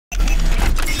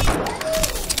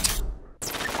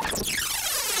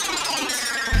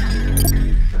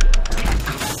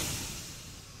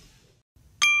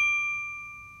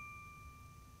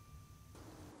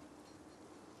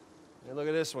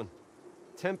this one.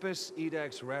 Tempus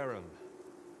edax rerum.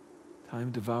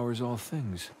 Time devours all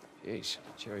things. Jeez,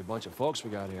 cherry bunch of folks we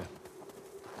got here.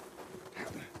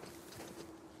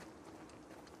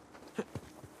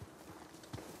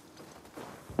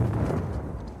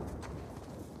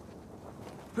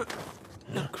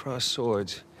 No crossed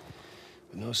swords,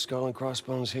 but no skull and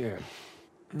crossbones here.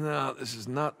 No, this is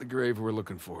not the grave we're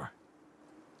looking for.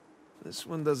 This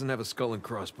one doesn't have a skull and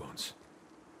crossbones.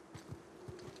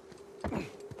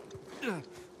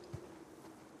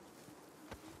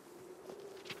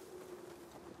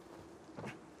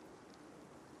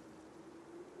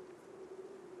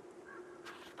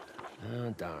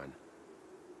 Oh, darn.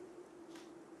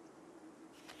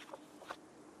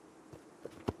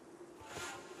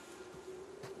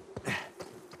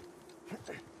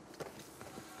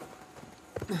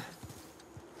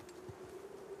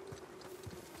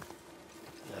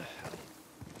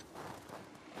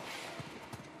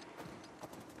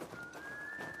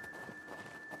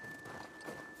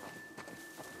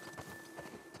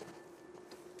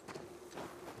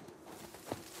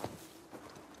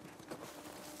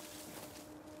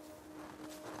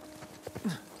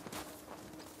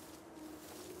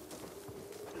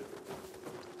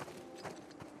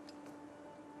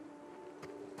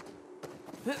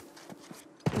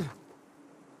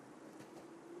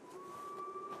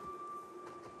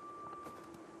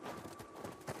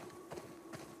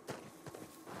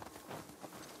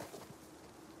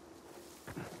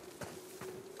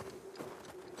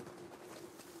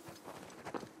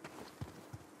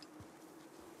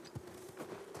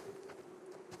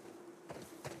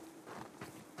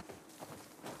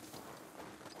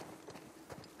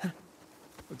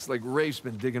 Looks like Rafe's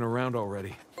been digging around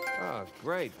already. Oh,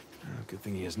 great. Good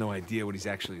thing he has no idea what he's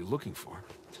actually looking for.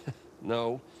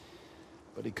 No,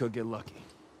 but he could get lucky.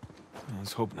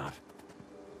 Let's hope not.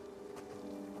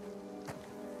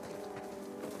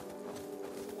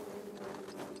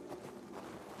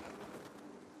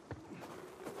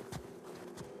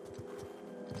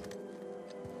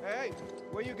 Hey,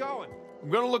 where you going? I'm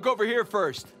gonna look over here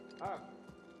first. Oh,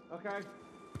 okay.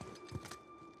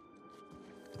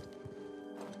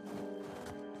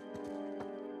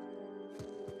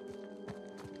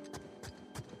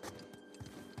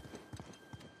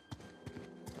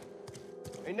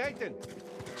 Hey, Nathan,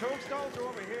 the tombstones are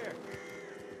over here.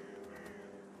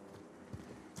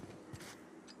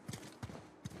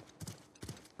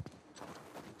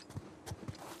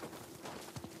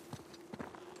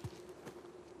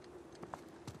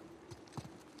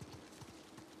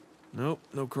 Nope,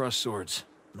 no crossed swords.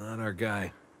 Not our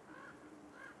guy.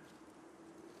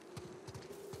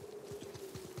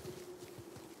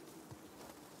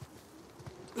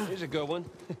 Here's a good one.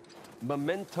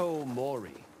 Memento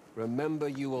mori. Remember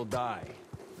you will die.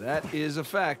 That is a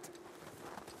fact.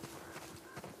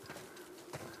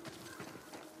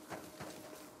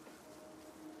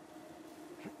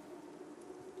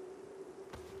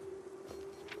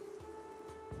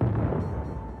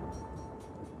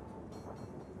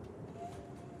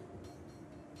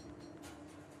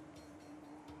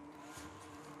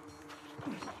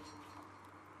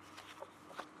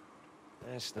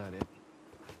 That's not it.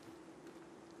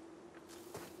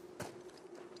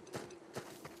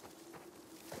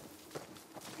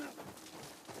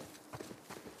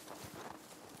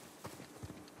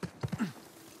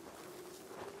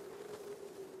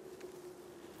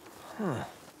 Huh.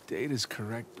 Date is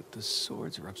correct, but the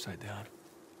swords are upside down.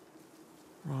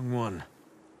 Wrong one.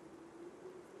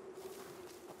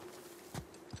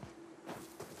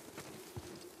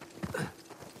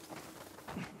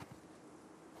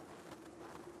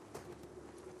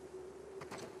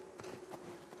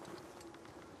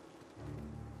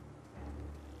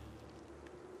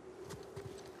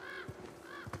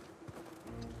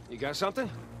 You got something?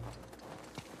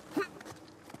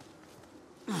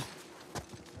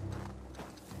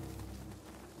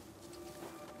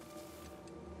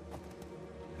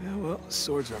 Yeah, well, the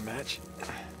swords are a match.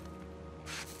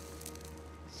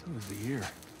 So is the ear.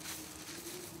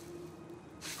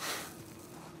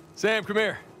 Sam, come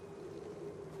here.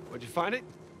 Where'd you find it?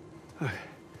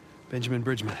 Benjamin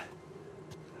Bridgman.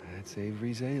 That's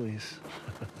Avery's alias.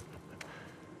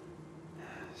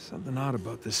 Something odd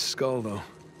about this skull, though.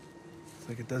 It's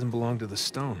like it doesn't belong to the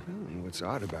stone. And what's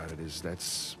odd about it is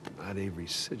that's not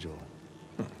Avery's sigil.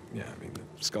 Yeah, I mean,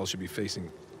 the skull should be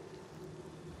facing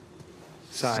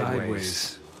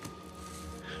Sideways.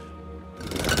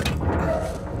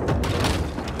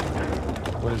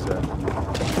 What is that?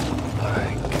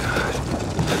 My God.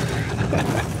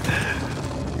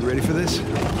 You ready for this?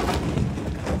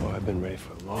 Oh, I've been ready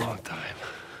for a long time.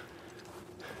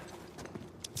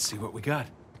 Let's see what we got.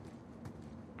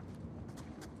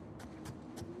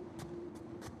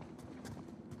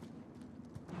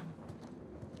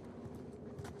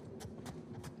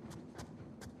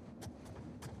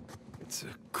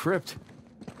 crypt.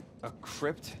 A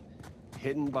crypt?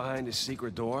 Hidden behind a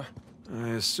secret door? I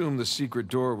assume the secret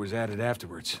door was added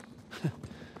afterwards.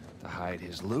 To hide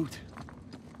his loot.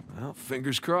 Well,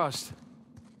 fingers crossed.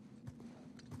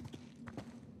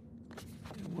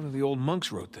 One of the old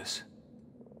monks wrote this.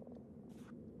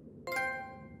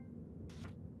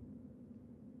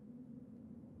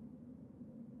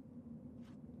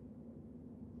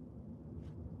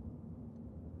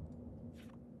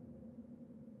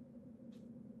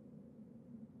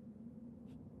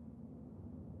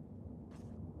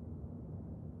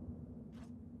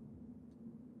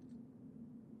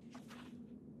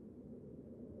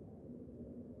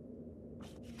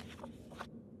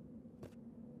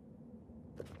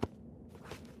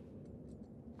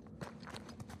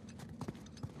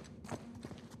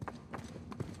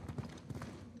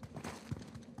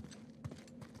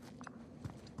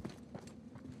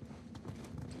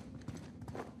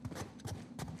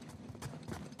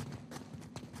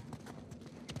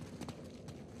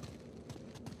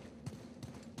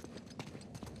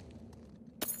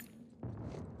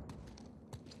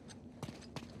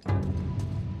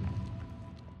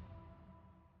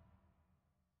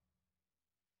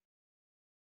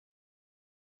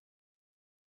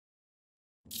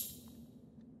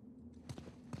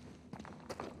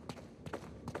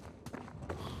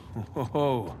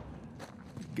 Whoa,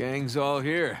 gang's all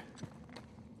here.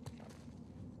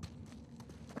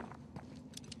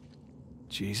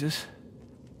 Jesus,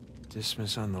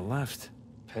 Dismas on the left,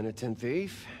 Penitent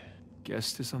thief?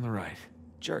 Gestas on the right.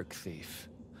 Jerk thief.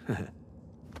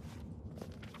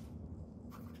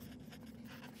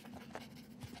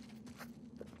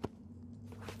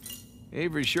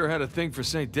 Avery sure had a thing for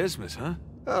St. Dismas, huh?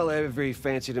 Well, Avery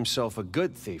fancied himself a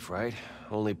good thief, right?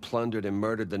 Only plundered and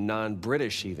murdered the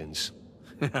non-British heathens.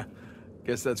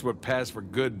 Guess that's what passed for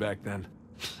good back then.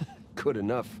 Good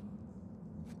enough.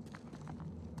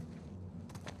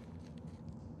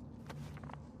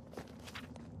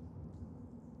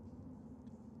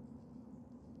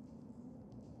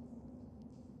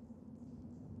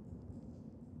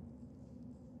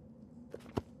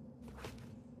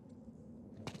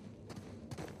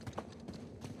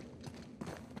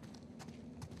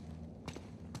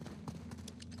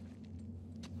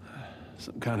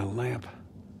 Some kind of lamp.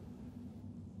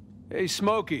 Hey,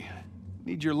 Smokey.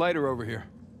 Need your lighter over here.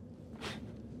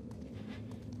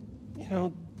 You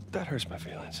know, that hurts my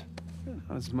feelings.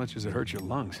 Not as much as it hurts your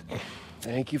lungs.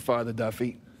 Thank you, Father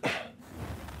Duffy.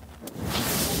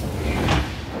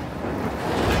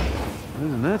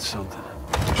 Isn't that something?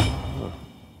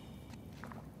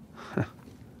 The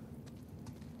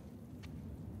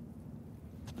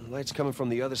light's coming from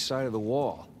the other side of the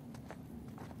wall.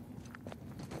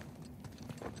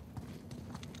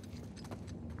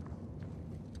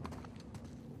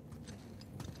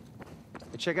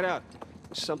 Hey, check it out.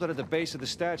 Something at the base of the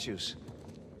statues.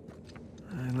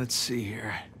 Let's see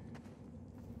here.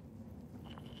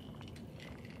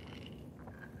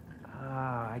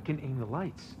 Ah, I can aim the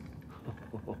lights.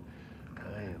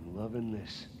 I am loving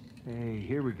this. Hey,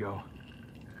 here we go.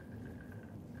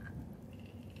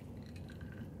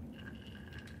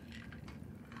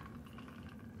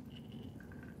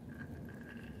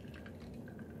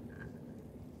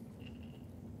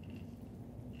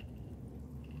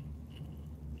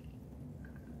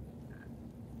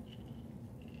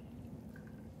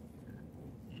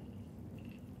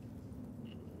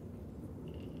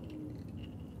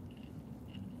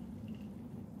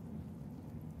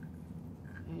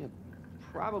 You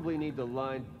probably need to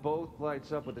line both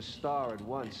lights up with a star at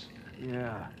once.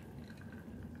 Yeah.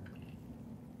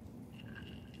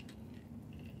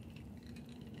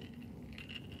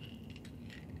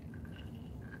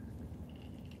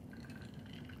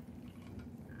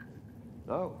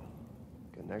 Oh,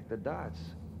 connect the dots.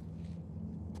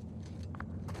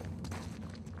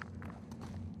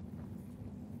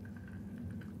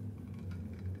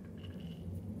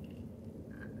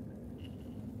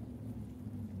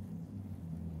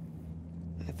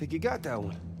 I think you got that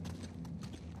one.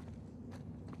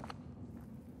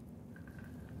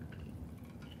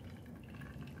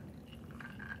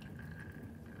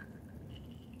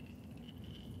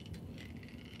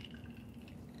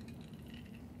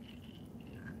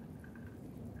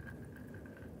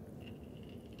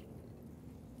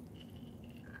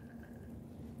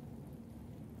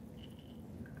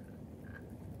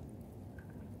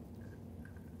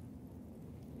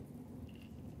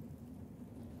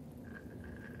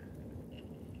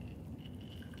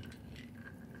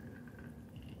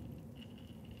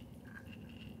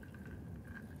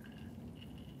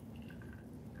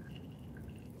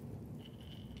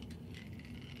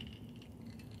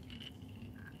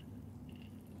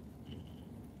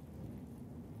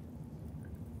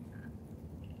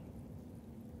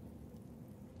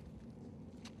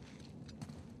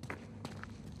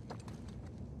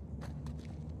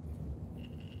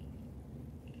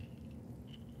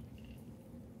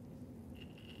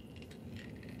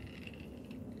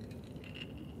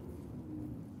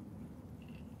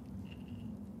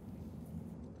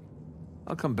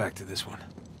 I'll come back to this one.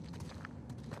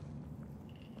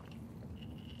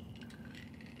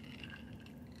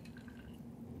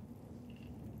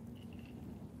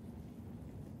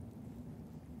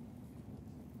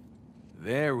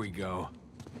 There we go.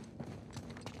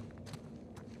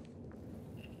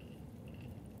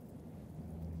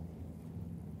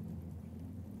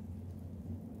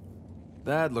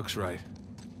 That looks right.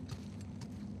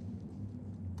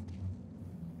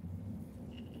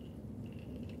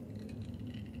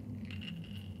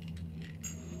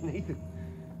 Nathan,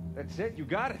 that's it. You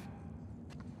got it.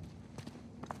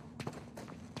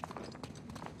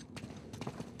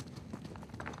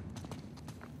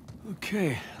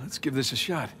 Okay, let's give this a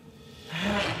shot.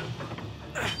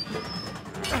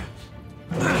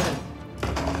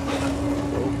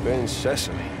 Open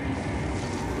sesame.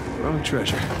 Wrong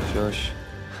treasure. Shush.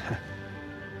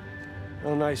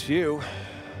 Well, nice view.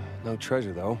 No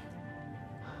treasure, though.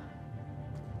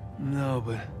 No,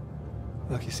 but...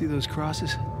 Look, you see those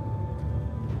crosses?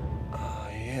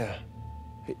 Yeah.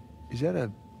 Hey, is that a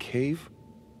cave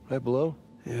right below?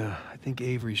 Yeah, I think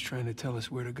Avery's trying to tell us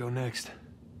where to go next.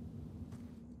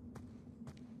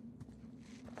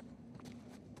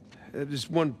 There's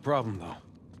one problem, though.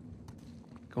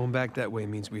 Going back that way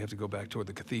means we have to go back toward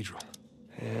the cathedral.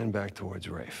 And back towards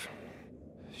Rafe.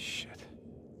 Shit.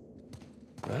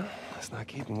 Well, let's not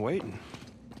keep him waiting.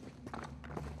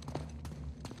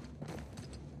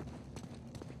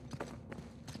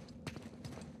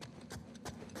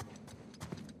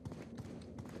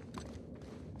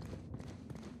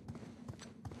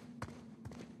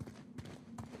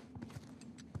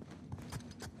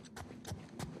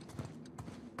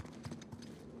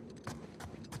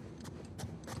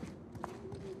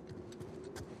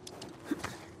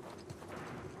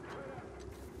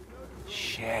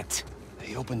 Shit.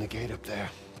 They opened the gate up there.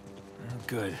 Oh,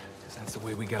 good, because that's the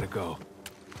way we gotta go.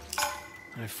 All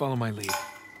right, follow my lead.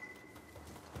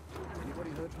 Anybody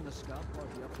heard from the scout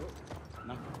party up there?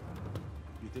 No.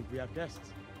 You think we have guests?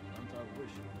 Don't I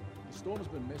wish. The storm's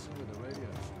been messing with the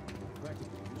radios.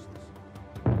 Practically useless.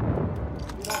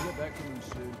 If we don't get back from them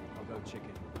soon, I'll go check in.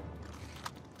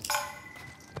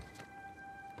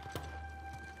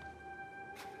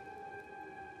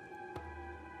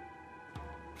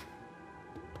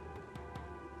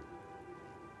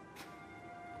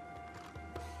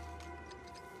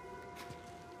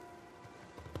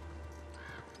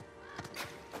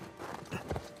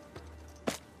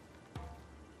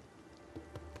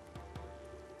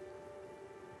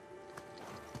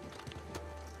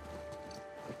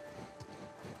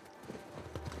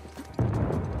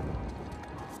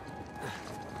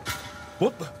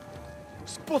 What the?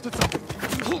 Spotted something!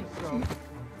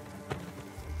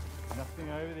 Nothing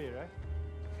over there, eh?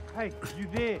 Hey, you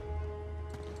there?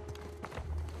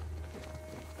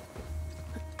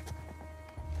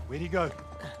 Where'd he go?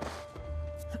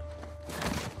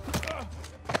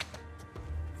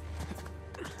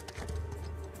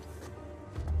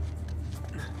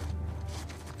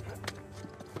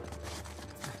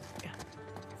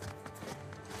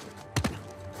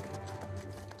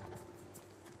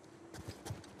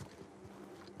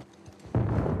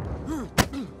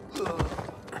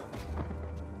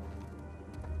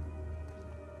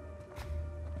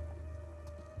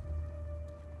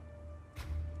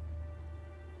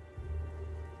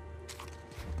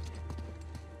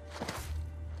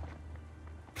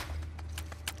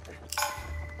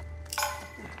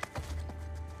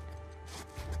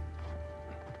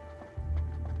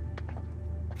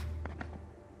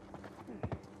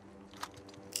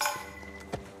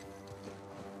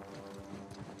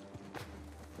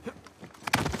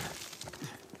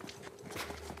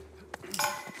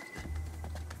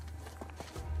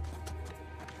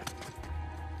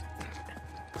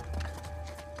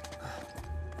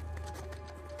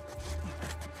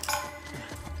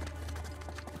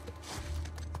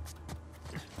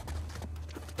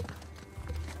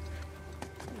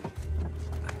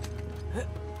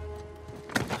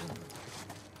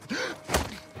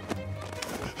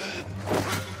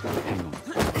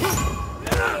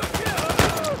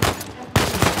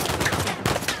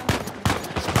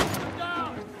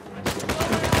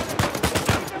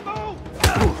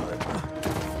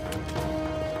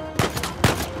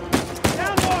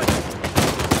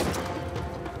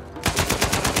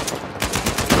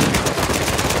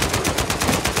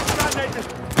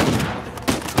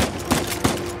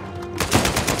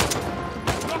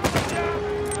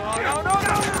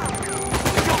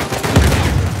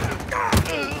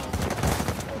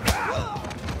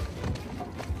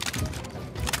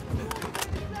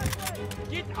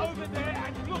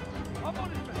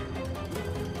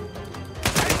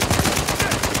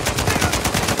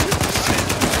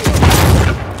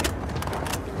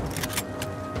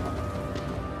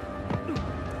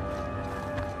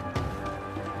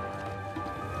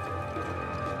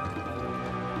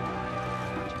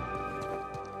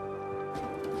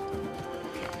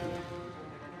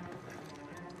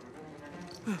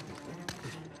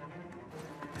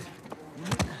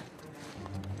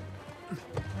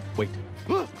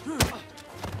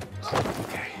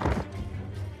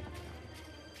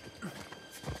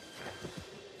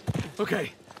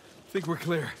 Okay, think we're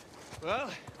clear.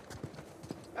 Well,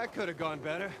 that could have gone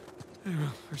better.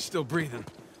 We're still breathing.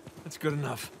 That's good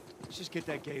enough. Let's just get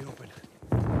that gate open.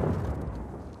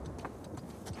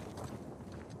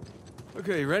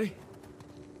 Okay, you ready?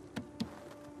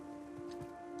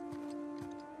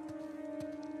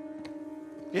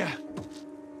 Yeah.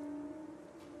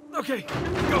 Okay,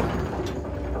 go!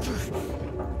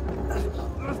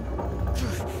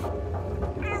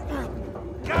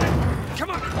 Got it! Come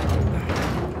on!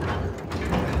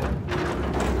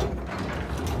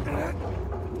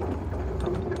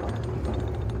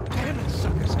 Damn, that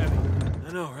sucker's heavy.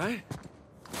 I know, right?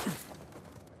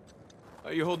 How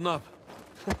are you holding up?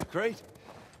 Great.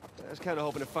 I was kind of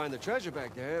hoping to find the treasure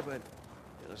back there, but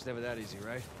it's never that easy,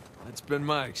 right? That's been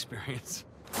my experience.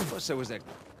 Plus, there was that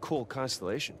cool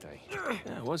constellation thing.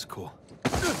 Yeah, it was cool.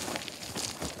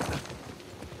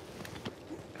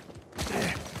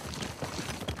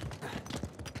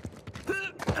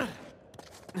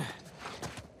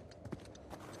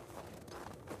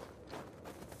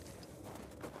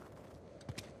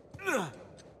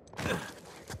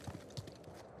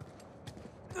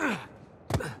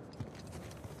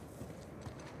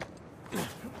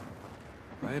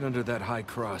 Right under that high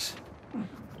cross.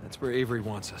 That's where Avery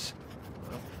wants us.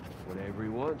 What Avery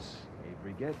wants,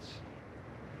 Avery gets.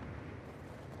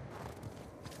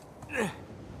 Kid,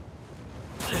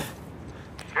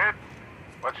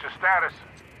 what's your status?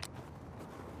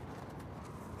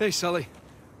 Hey, Sully.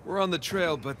 We're on the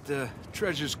trail, but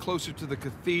treasure's closer to the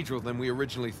cathedral than we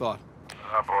originally thought.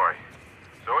 Oh boy.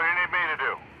 So what do you need me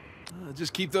to do?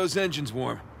 Just keep those engines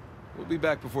warm. We'll be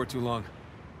back before too long.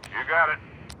 You got it.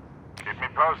 Keep me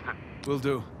posted. Will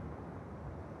do.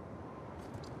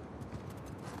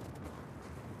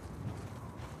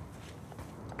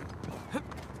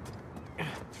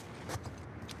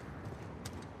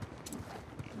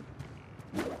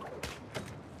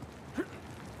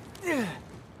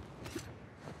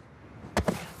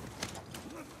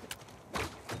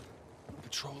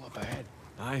 Patrol up ahead.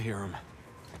 I hear him.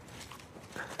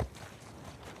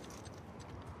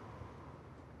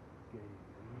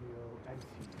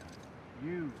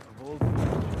 You, of all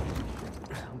people,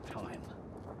 time.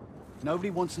 Nobody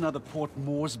wants another Port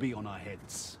Moresby on our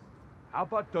heads. How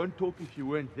about don't talk if you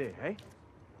weren't there, eh?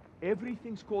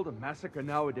 Everything's called a massacre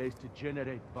nowadays to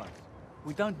generate buzz.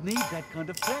 We don't need that kind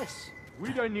of press.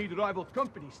 We don't need rival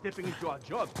companies stepping into our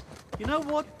jobs. You know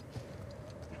what?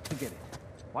 Forget it.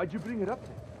 Why'd you bring it up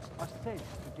then? I said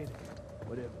forget it.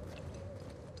 Whatever.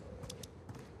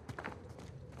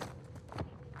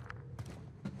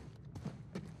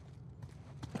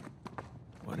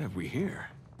 What have we here?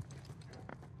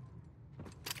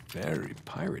 Very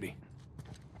piratey.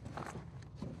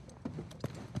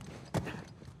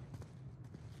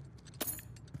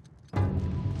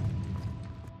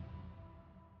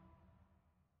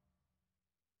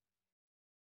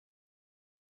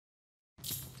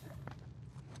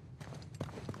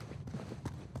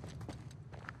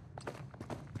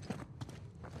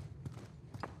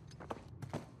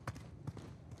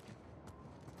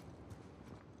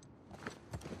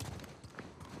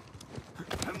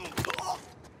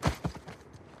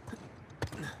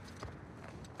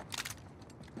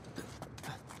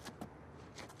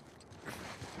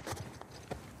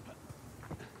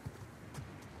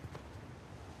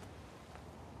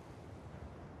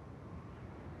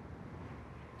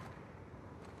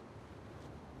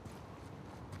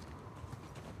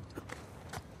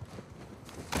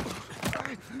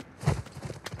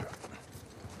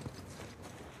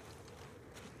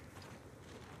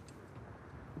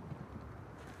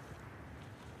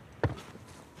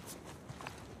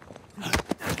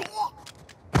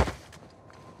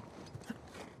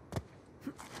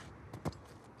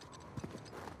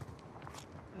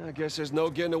 I guess there's no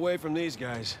getting away from these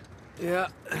guys. Yeah,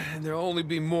 and there'll only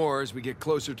be more as we get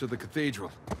closer to the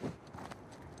cathedral.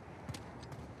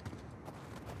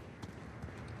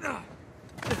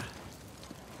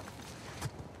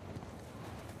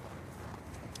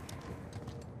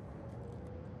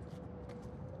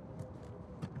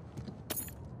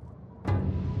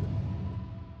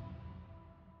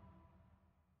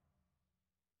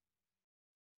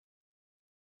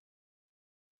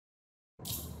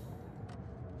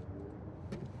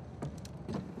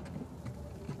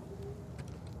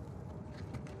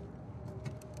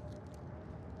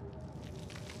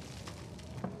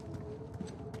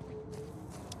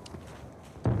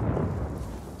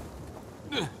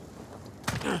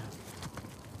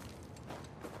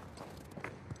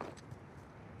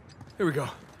 Here we go.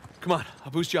 Come on,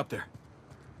 I'll boost you up there.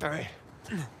 All right.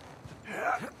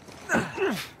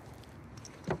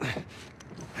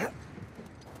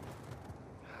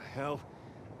 Hell,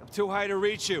 up too high to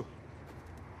reach you.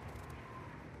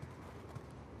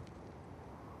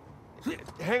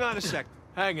 Hang on a sec.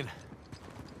 Hanging.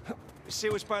 See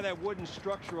what's by that wooden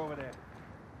structure over there.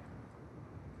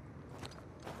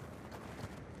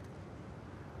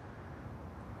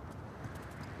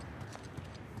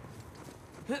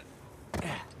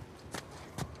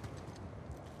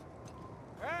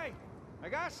 Hey, I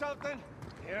got something.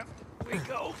 Here we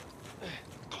go.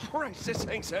 Christ, this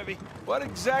thing's heavy. What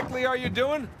exactly are you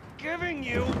doing? Giving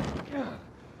you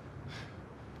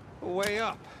a way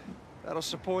up. That'll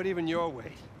support even your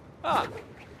weight. Ah,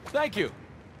 thank you.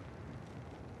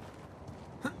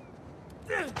 Hey,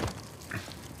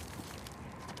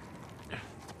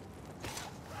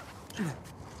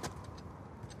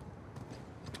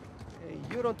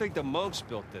 you don't think the monks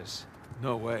built this?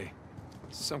 No way.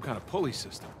 It's some kind of pulley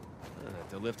system.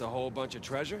 To lift a whole bunch of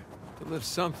treasure? To lift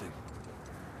something.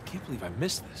 I can't believe I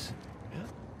missed this. Yeah.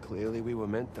 Clearly we were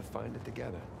meant to find it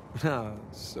together. Ah,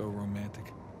 so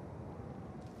romantic.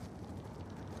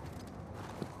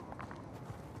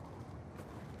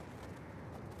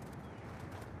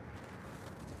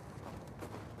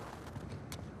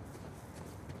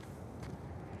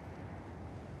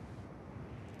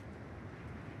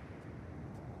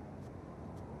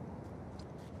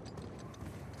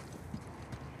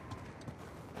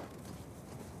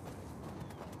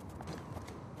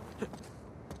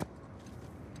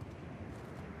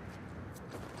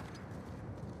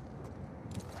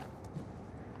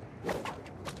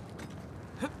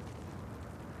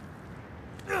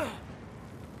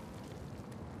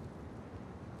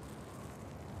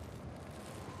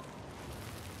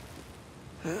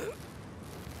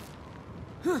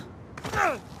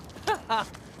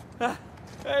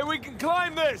 Hey, we can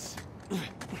climb this!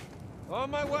 On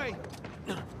my way.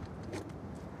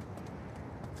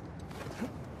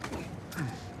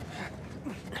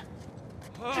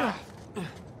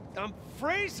 I'm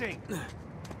freezing.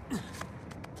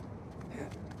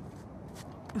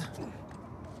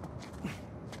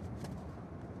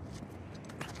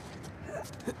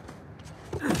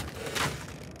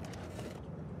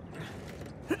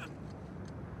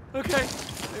 Okay,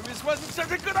 maybe this wasn't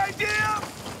such a good idea!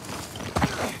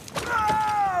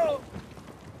 No!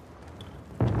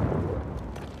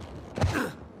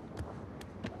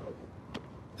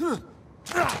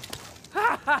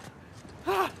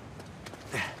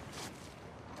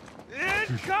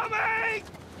 Incoming!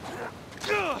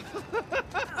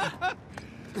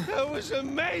 That was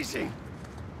amazing.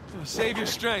 Save your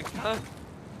strength, huh?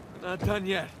 We're not done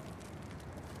yet.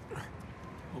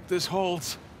 Hope this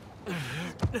holds.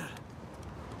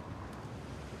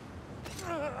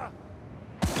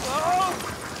 Oh!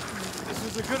 This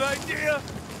was a good idea!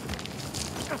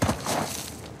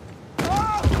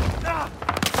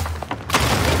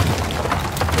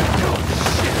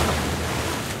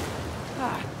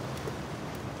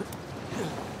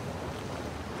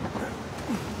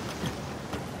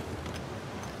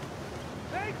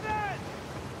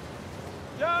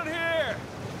 Down here!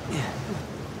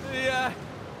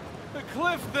 The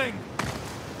cliff thing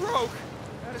broke.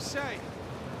 Gotta say,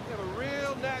 you have a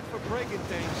real knack for breaking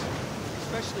things,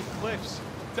 especially cliffs.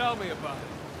 Tell me about it.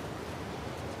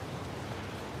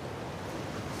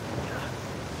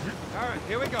 All right,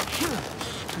 here we go.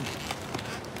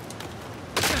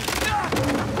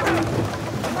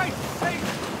 Hey,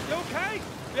 you okay?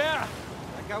 Yeah.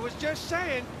 Like I was just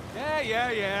saying.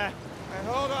 Yeah. All right,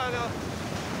 hold on, I'll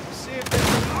see if there's...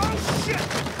 Oh, shit!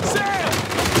 Sam!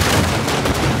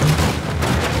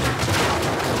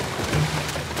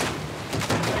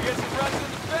 I guess it runs in the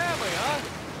family, huh?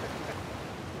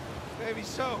 Maybe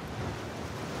so.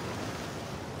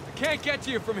 I can't get to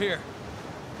you from here.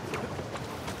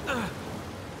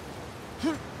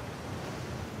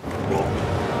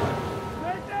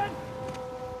 Nathan!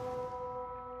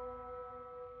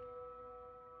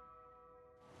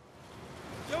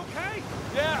 You okay?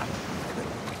 Yeah.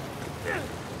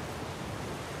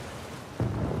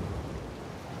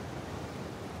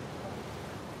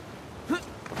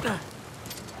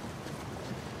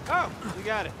 Oh, you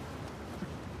got it.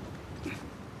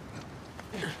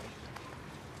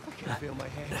 I can feel my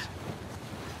hands.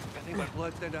 I think my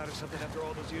blood thinned out or something after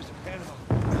all those years in Panama.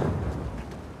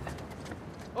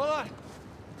 Hold on.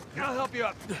 I'll help you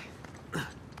up.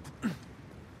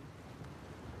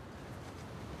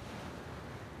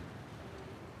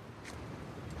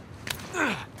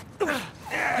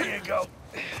 There you go.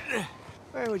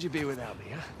 Where would you be without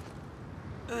me,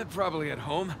 huh? Probably at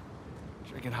home.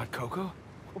 Drinking hot cocoa?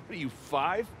 What are you,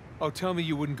 5? Oh, tell me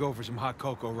you wouldn't go for some hot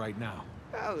cocoa right now.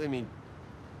 Well, I mean,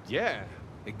 yeah.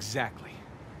 Exactly.